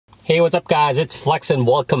Hey, what's up guys? It's Flex and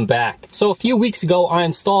welcome back. So a few weeks ago, I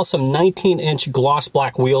installed some 19-inch gloss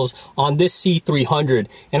black wheels on this C300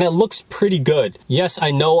 and it looks pretty good. Yes,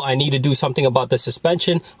 I know I need to do something about the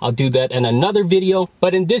suspension. I'll do that in another video.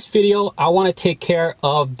 But in this video, I want to take care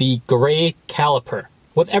of the gray caliper.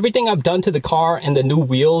 With everything I've done to the car and the new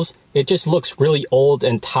wheels, it just looks really old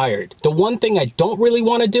and tired. The one thing I don't really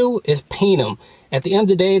want to do is paint them. At the end of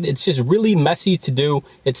the day, it's just really messy to do.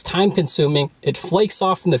 It's time consuming. It flakes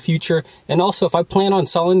off in the future. And also, if I plan on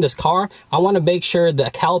selling this car, I want to make sure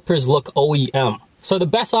the calipers look OEM. So the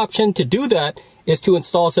best option to do that is to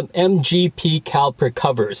install some MGP caliper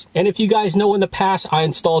covers. And if you guys know, in the past, I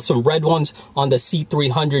installed some red ones on the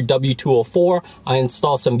C300 W204. I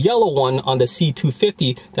installed some yellow one on the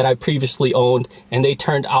C250 that I previously owned, and they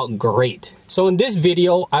turned out great. So in this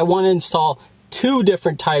video, I want to install two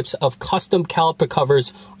different types of custom caliper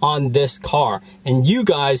covers on this car, and you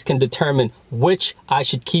guys can determine which I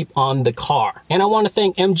should keep on the car. And I want to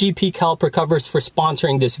thank MGP Caliper Covers for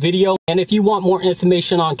sponsoring this video. And if you want more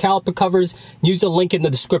information on caliper covers, use the link in the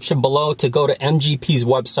description below to go to MGP's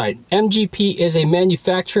website. MGP is a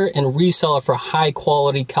manufacturer and reseller for high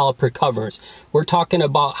quality caliper covers. We're talking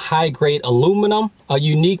about high grade aluminum, a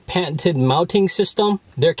unique patented mounting system.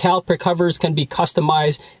 Their caliper covers can be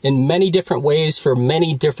customized in many different ways for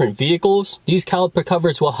many different vehicles. These caliper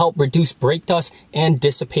covers will help reduce brake dust and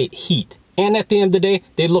dissipate heat. And at the end of the day,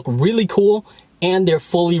 they look really cool and they're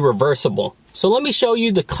fully reversible. So let me show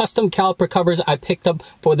you the custom caliper covers I picked up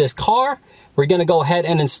for this car. We're gonna go ahead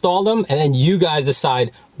and install them, and then you guys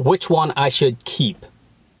decide which one I should keep.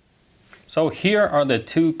 So here are the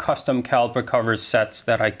two custom caliper covers sets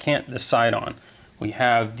that I can't decide on. We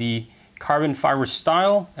have the carbon fiber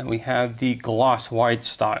style and we have the gloss white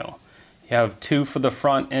style. You have two for the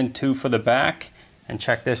front and two for the back, and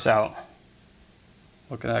check this out.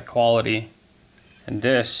 Look at that quality. And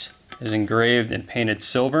this is engraved and painted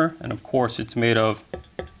silver, and of course it's made of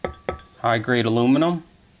high grade aluminum.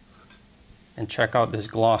 And check out this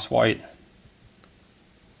gloss white.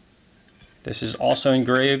 This is also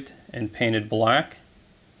engraved and painted black.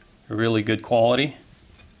 Really good quality.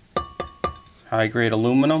 High grade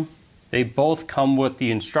aluminum. They both come with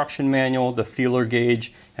the instruction manual, the feeler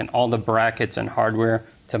gauge, and all the brackets and hardware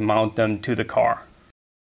to mount them to the car.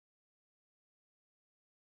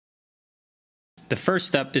 The first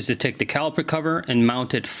step is to take the caliper cover and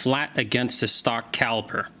mount it flat against the stock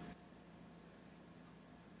caliper.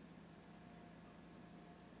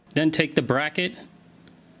 Then take the bracket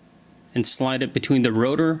and slide it between the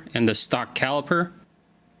rotor and the stock caliper.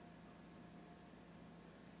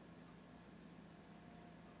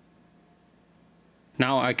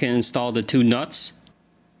 Now I can install the two nuts.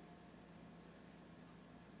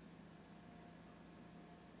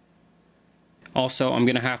 Also, I'm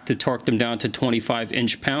going to have to torque them down to 25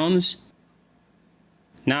 inch-pounds.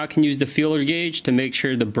 Now I can use the feeler gauge to make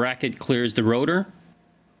sure the bracket clears the rotor.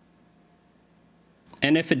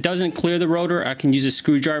 And if it doesn't clear the rotor, I can use a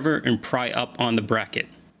screwdriver and pry up on the bracket.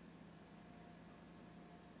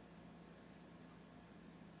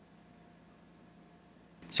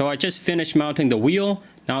 So I just finished mounting the wheel.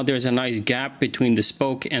 Now there's a nice gap between the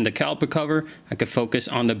spoke and the caliper cover. I can focus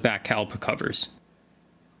on the back caliper covers.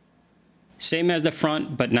 Same as the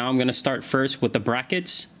front, but now I'm going to start first with the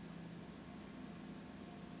brackets.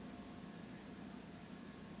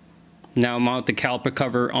 Now mount the caliper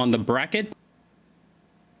cover on the bracket.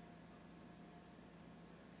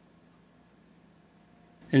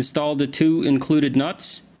 Install the two included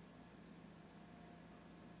nuts.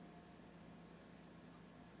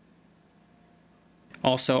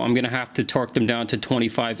 Also, I'm going to have to torque them down to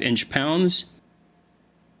 25 inch-pounds.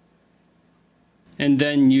 And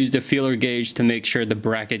then use the feeler gauge to make sure the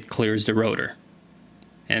bracket clears the rotor.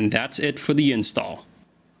 And that's it for the install.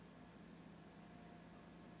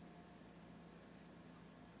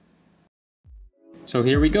 So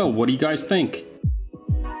here we go. What do you guys think?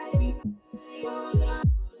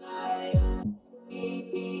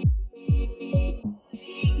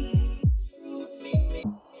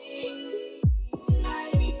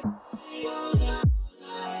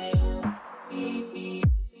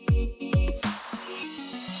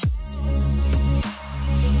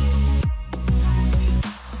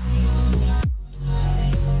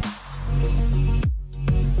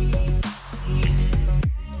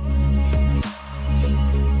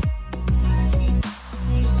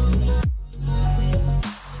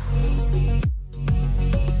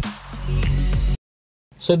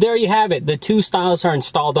 So there you have it. The two styles are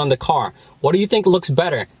installed on the car. What do you think looks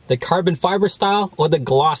better, the carbon fiber style or the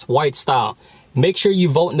gloss white style? Make sure you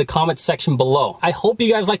vote in the comments section below. I hope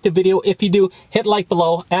you guys liked the video. If you do, hit like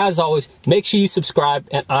below. As always, make sure you subscribe,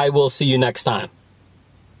 and I will see you next time.